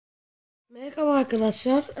Merhaba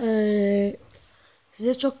arkadaşlar.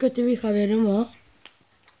 Size çok kötü bir haberim var.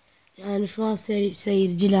 Yani şu an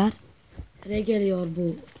seyirciler geliyor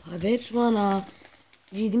bu haber. Şu an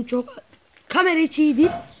giydim çok kamera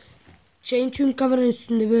içiydi. Çünkü kameranın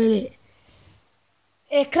üstünde böyle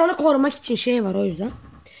ekranı korumak için şey var, o yüzden.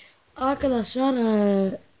 Arkadaşlar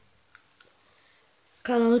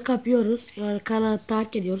kanalı kapıyoruz. Yani kanalı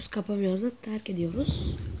terk ediyoruz. Kapamıyoruz da terk ediyoruz.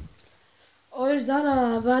 O yüzden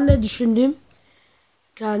ben de düşündüm.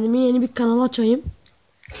 Kendime yeni bir kanal açayım.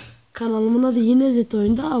 Kanalımın adı yine Z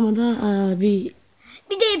oyunda ama da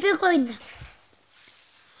Bir de ipek oyunda.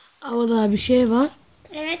 ama da bir şey var.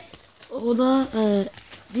 Evet. O da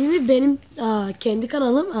değil mi, benim kendi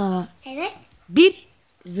kanalım Evet. bir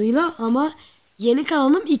zıyla ama yeni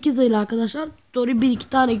kanalım 2 zıyla arkadaşlar. Doğru 1-2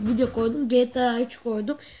 tane video koydum. GTA 3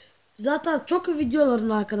 koydum. Zaten çok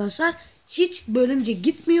videolarım arkadaşlar. Hiç bölümce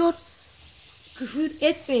gitmiyor. Küfür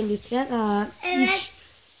etmeyin lütfen. Evet. Hiç.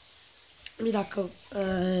 Bir dakika.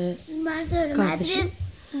 Ben söylüyorum. Kardeşim.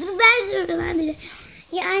 Dur ben söylüyorum abi.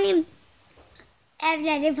 Yani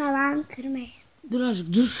evleri falan kırmayın. Dur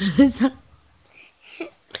azıcık dur sen.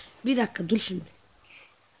 Bir dakika dur şimdi.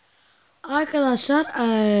 Arkadaşlar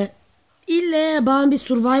ille ben bir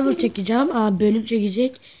Survivor çekeceğim. Bölüm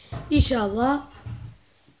çekecek. İnşallah.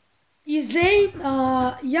 İzleyin.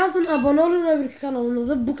 Yazın, abone olun öbür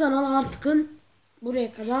kanalımıza. Bu kanal Artık'ın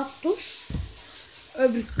buraya kadar tuş.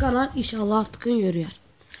 Öbür kanal inşallah Artık'ın yürüyor.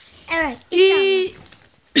 Evet. İyi.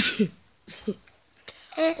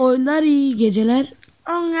 Oyunlar, iyi geceler.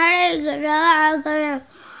 Onlara göre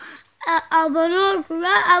abone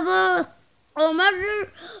olurlar. Abone olmazsa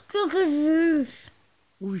çok üzülürüz.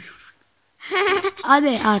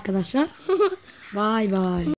 Hadi arkadaşlar. Bye bye.